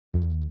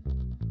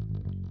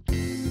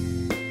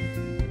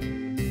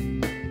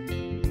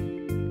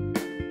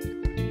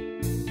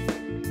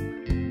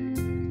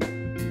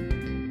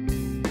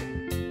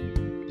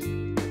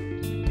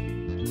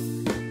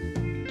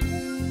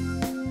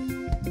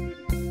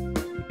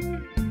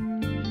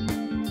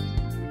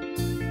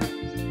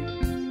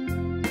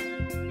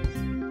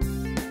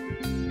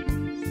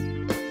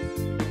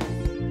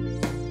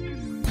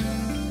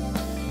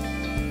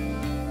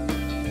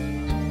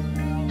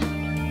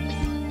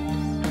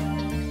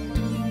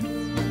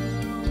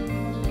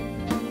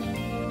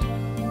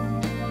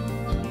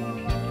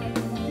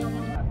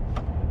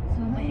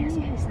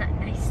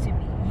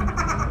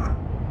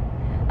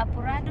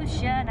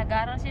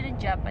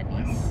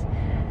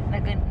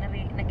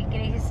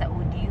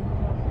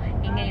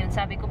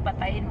At sabi ko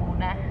patayin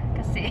muna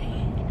kasi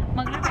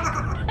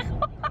magre-record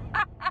ako.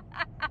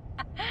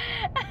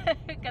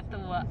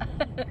 Katuwa.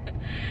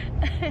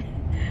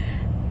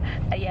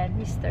 Ayan,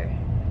 mister.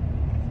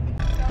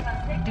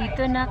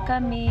 Dito na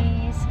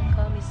kami sa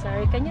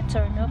Commissary. Can you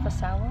turn off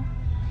asawa?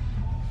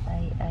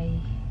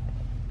 Ay.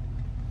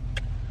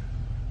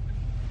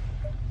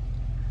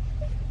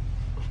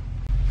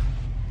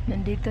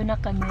 Nandito na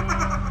kami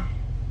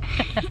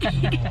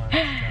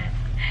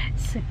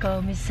sa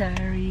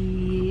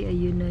Commissary.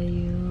 Ayun na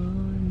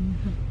yun.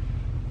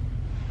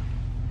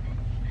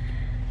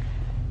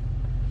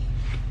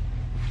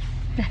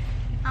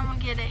 I'm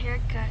gonna get a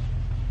haircut.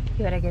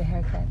 You wanna get a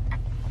haircut?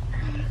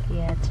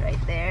 Yeah, it's right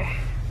there.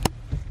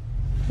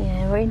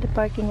 Yeah, we're in the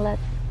parking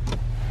lot.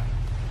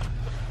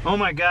 Oh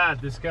my god,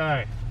 this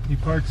guy. He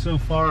parked so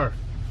far.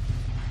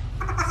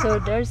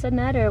 So there's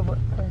another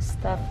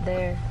stuff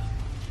there.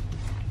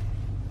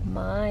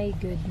 My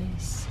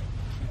goodness.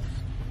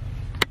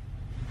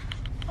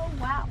 Oh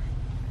wow.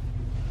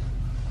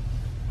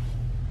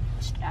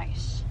 It's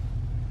nice.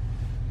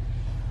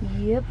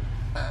 Yep.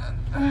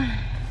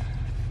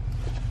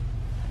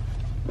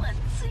 Let's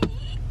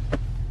see.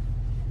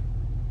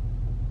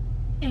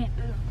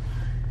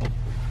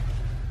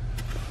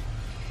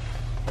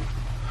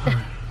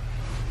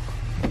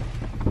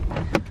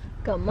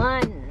 Come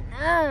on.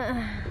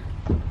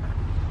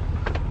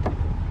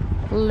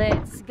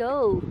 Let's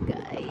go,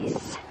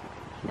 guys.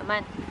 Come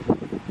on.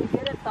 You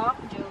gotta talk,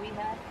 Joey,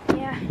 huh?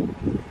 Yeah.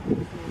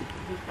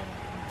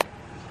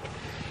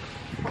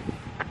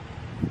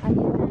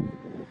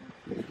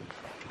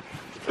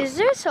 Is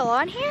there a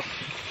salon here?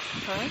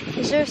 Huh?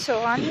 Is there a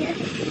salon here?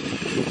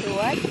 So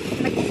what?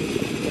 Like,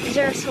 is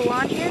there a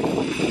salon here?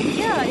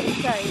 Yeah,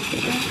 inside.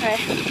 Okay.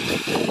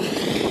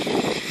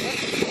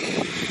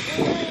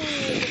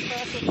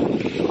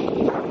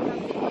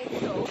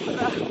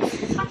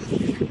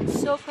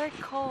 Super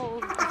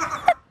cold.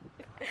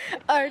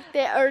 Arte.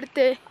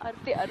 Arte.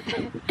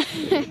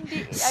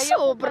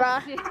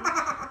 Sobra.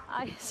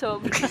 Ay,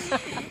 sobra.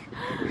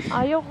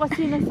 Ayaw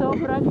kasi na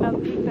sobrang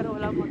lamig pero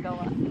wala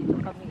magawa. Dito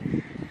kami.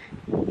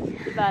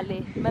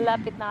 Bale,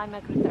 malapit na kami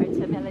mag-retire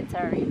sa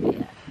military.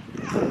 Kaya.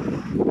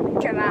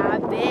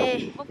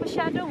 Grabe. Huwag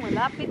masyadong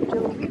malapit,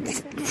 Joey.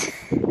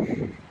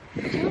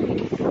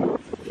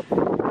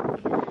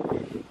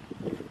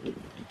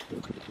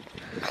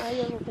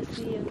 Ayaw ko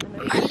kasi yung ano.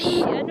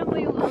 Ano mo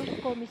yung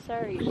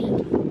commissary?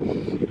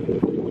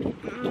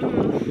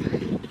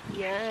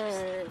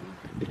 Yan.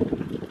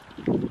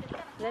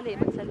 Dali,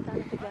 magsalita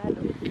ng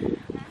Tagalog.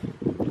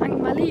 Ang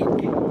mali.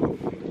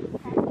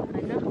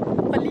 Ano?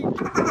 Mali.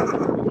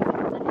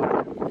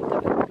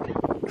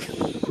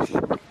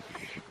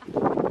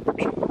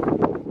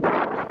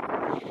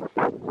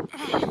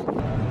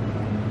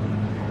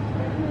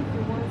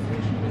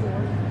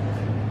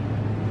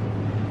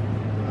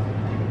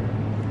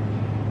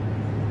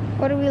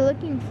 What are we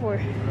looking for?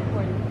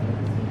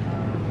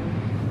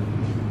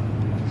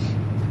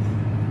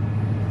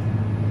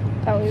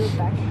 Oh, we were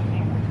back.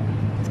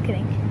 Just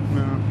kidding.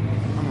 No,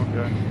 I'm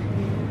okay.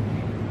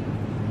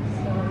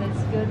 So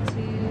let's go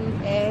to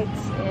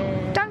eggs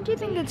and Don't you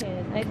think it's...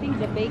 bacon. I think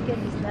the bacon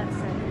is that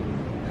side.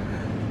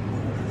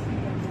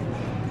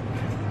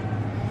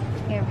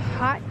 We have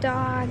hot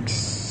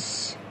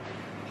dogs,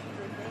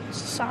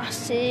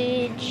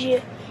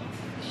 sausage.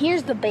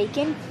 Here's the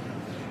bacon.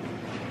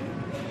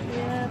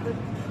 Yeah, but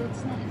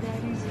that's not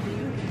Daddy's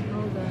bacon.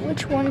 Hold on.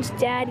 Which one's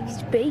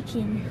Daddy's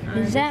bacon?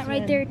 Is that this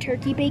right one. there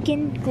turkey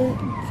bacon?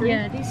 Gluten-free?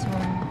 Yeah, this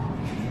one.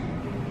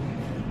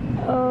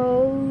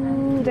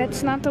 Oh,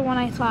 that's not the one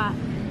I thought.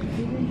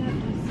 You don't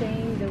have to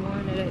say the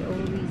one that I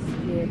always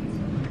get.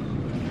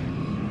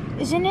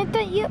 Isn't it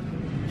that you...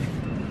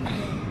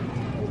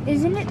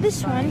 Isn't it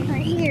this one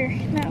right here?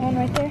 That one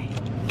right there.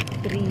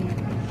 3.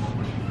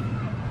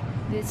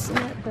 It's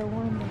not the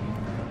one.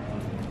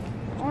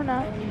 Or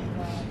not.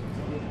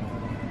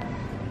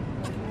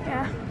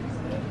 Yeah.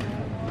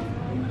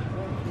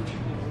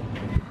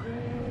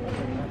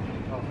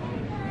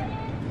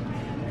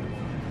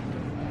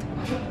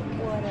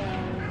 What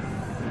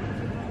else?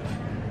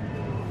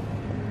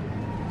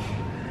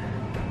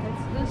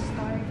 Let's go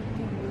start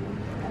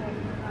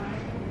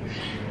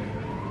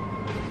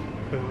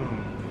Boom.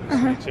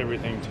 This makes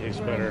everything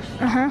taste better.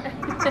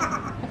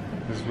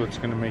 This is what's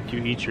gonna make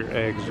you eat your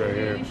eggs right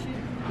here.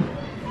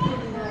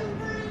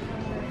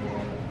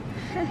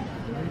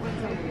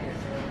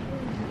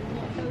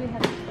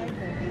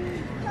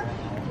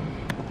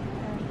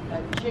 A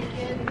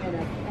chicken and a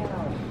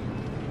cow.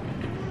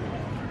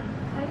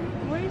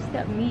 Where is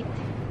that meat?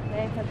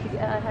 I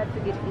have to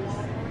get this.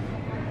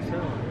 So,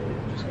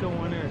 just go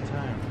one at a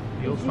time.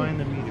 You'll find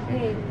the meat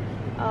Hey,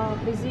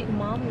 eventually. is it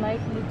mom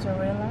like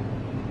mozzarella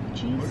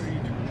cheese?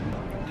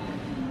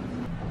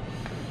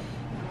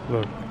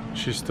 Look,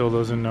 she still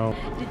doesn't know.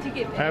 Did you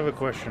get I have a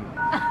question.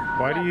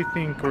 Why do you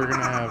think we're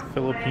gonna have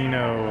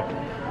Filipino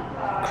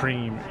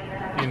cream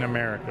in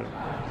America?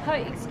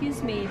 Hi,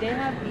 excuse me. They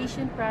have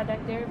Asian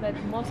product there, but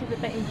most of the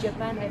time in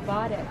Japan, I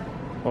bought it.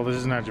 Well, this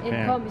is not In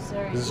Japan.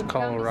 Commissary. This is in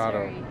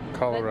Colorado. Commissary.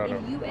 Colorado.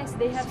 But in US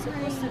they have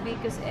supposed to be,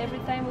 because every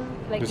time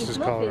like This in is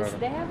Memphis, Colorado.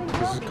 they have in This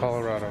is Memphis.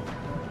 Colorado.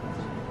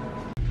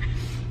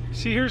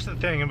 See, here's the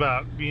thing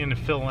about being a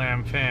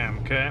Fil-Am fam,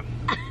 okay?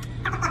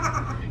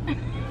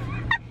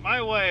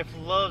 My wife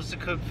loves to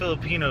cook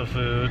Filipino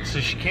food, so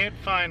she can't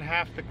find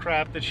half the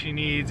crap that she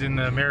needs in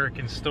the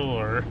American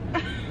store.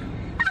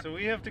 So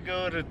we have to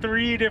go to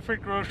 3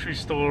 different grocery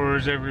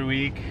stores every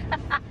week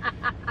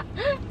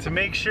to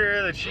make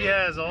sure that she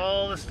has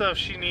all the stuff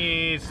she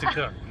needs to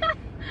cook.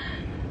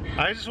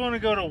 I just want to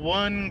go to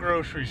 1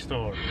 grocery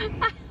store.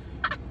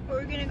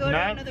 We're gonna go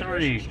Not to another 3.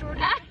 grocery store.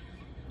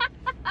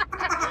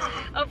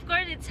 Of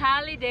course, it's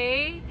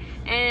holiday,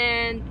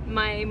 and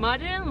my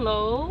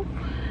mother-in-law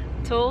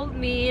told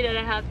me that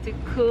I have to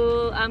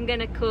cook. I'm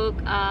gonna cook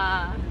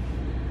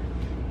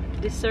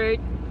dessert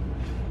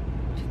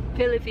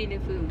Filipino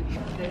food.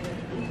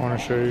 I want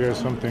to show you guys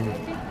something.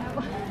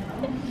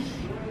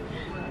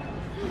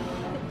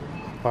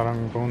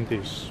 Parang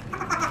buntis.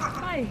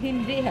 Ay,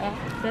 hindi ha.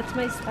 That's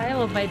my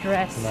style of my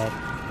dress. Not.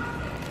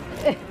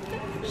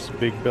 Just a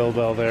big bell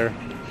there.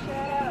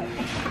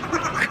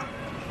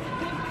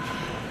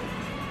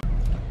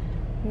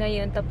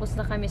 Ngayon, tapos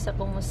na kami sa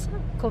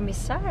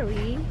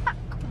Commissary.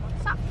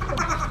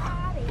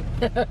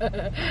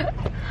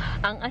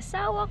 Ang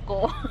asawa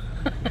ko.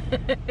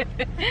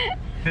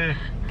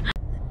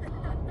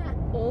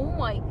 Oh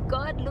my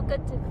God, look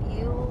at the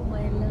view,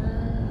 my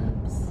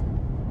loves.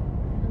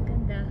 Ang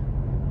ganda.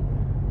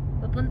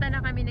 Papunta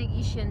na kami ng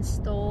Asian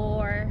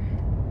store.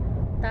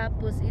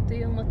 Tapos ito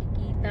yung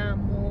makikita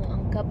mo,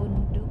 ang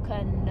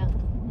kabundukan ng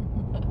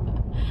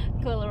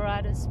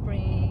Colorado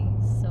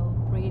Springs. So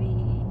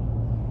pretty.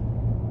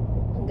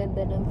 Ang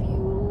ganda ng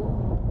view.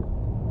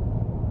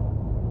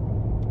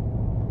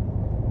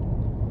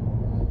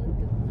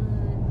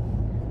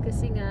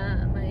 Kasi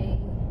nga may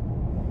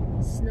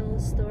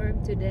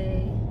snowstorm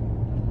today.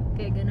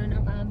 Kaya ganun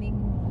ang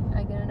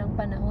ganun ang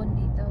panahon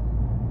dito.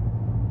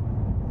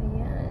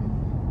 Ayan.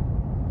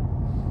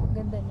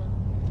 Ganda na.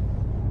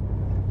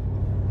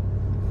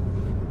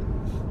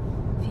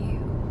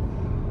 View.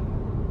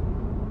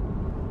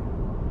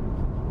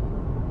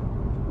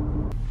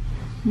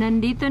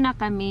 Nandito na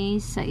kami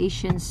sa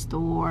Asian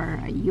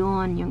store.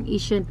 Ayun, yung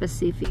Asian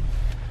Pacific.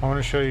 I want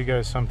to show you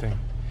guys something.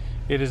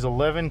 It is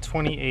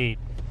 11:28.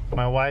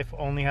 My wife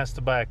only has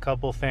to buy a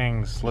couple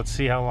things. Let's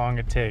see how long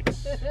it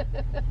takes.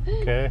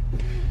 Okay?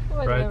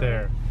 Right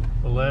there.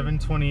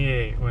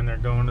 11:28 when they're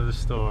going to the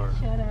store.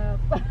 Shut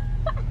up.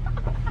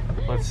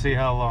 Let's see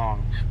how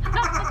long.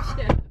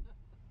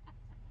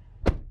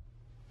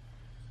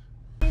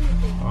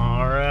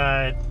 All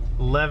right.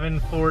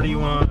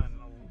 11:41.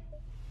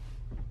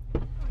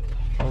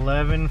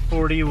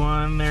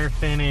 11:41, they're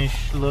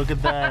finished. Look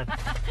at that.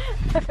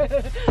 I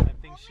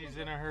think she's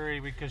in a hurry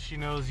because she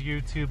knows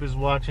YouTube is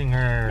watching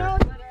her. No,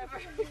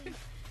 Whatever.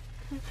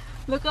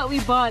 Look what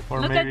we bought.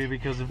 Or look maybe at,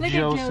 because of look at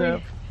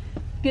Joseph. Joey.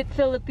 Get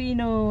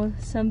Filipino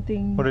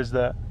something. What is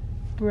that?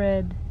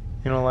 Bread.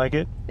 You don't like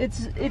it?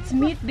 It's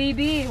meat,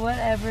 baby.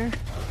 Whatever.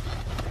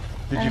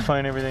 Did you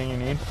find everything you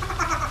need?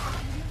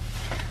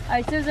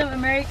 I saw some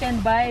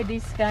American buy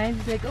these kinds.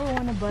 It's like, oh, I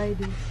wanna buy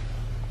this.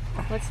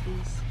 What's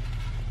this?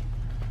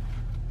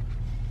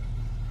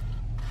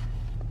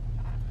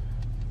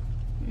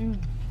 You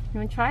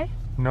wanna try?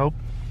 Nope.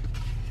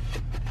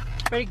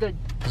 Very good.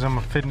 Because I'm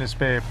a fitness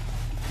babe.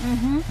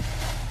 And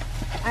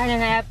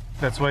then I have.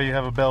 That's why you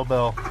have a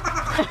bell.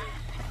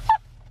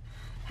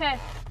 Hey,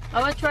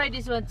 I wanna try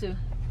this one too.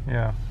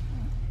 Yeah.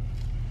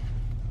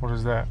 What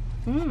is that?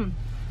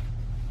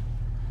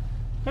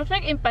 Looks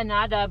like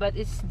empanada, but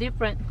it's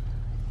different.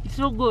 It's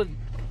so good.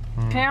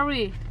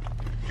 Curry.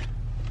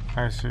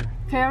 I see.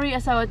 Curry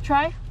as I would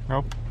try.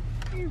 Nope.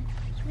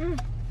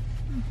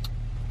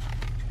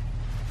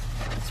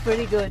 It's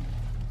pretty good.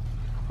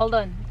 Hold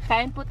on.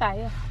 Kain po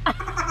tayo.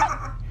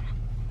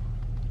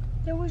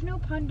 there was no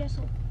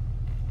pandesal.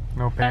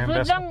 No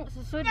pandesal.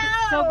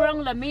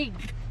 Sobrang lamig.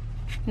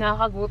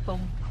 Nakakagutom.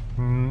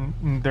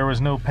 There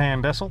was no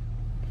pandesal?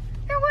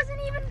 There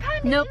wasn't even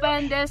pandesal. No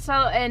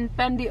pandesal and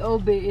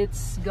pandiobe.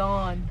 It's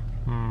gone.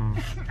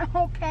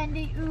 Oh,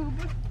 candy oob.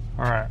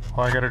 Alright,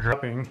 well I got a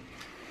dropping.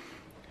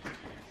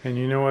 And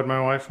you know what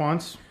my wife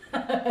wants?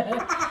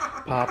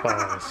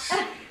 Popeyes.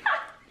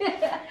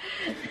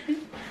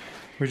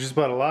 We just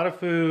bought a lot of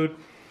food.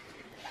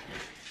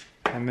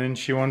 And then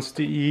she wants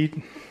to eat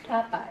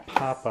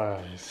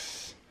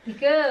Popeyes.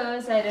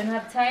 Because I don't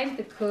have time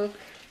to cook.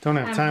 Don't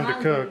have I'm time to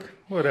hungry. cook.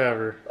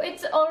 Whatever.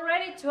 It's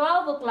already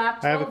 12 o'clock.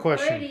 I have a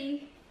question.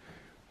 12:30.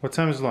 What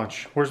time is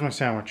lunch? Where's my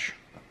sandwich?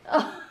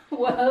 Oh,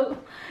 well,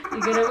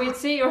 you're gonna wait.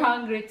 See, you're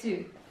hungry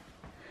too.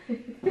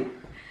 You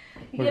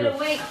gotta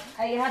wait.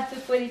 I have to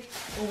put it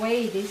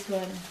away, this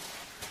one.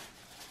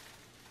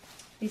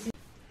 This is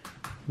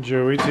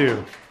Joey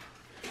too.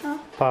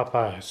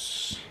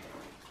 Popeyes.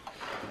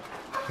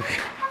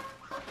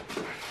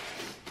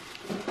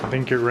 I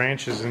think your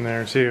ranch is in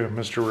there too,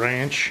 Mr.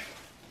 Ranch.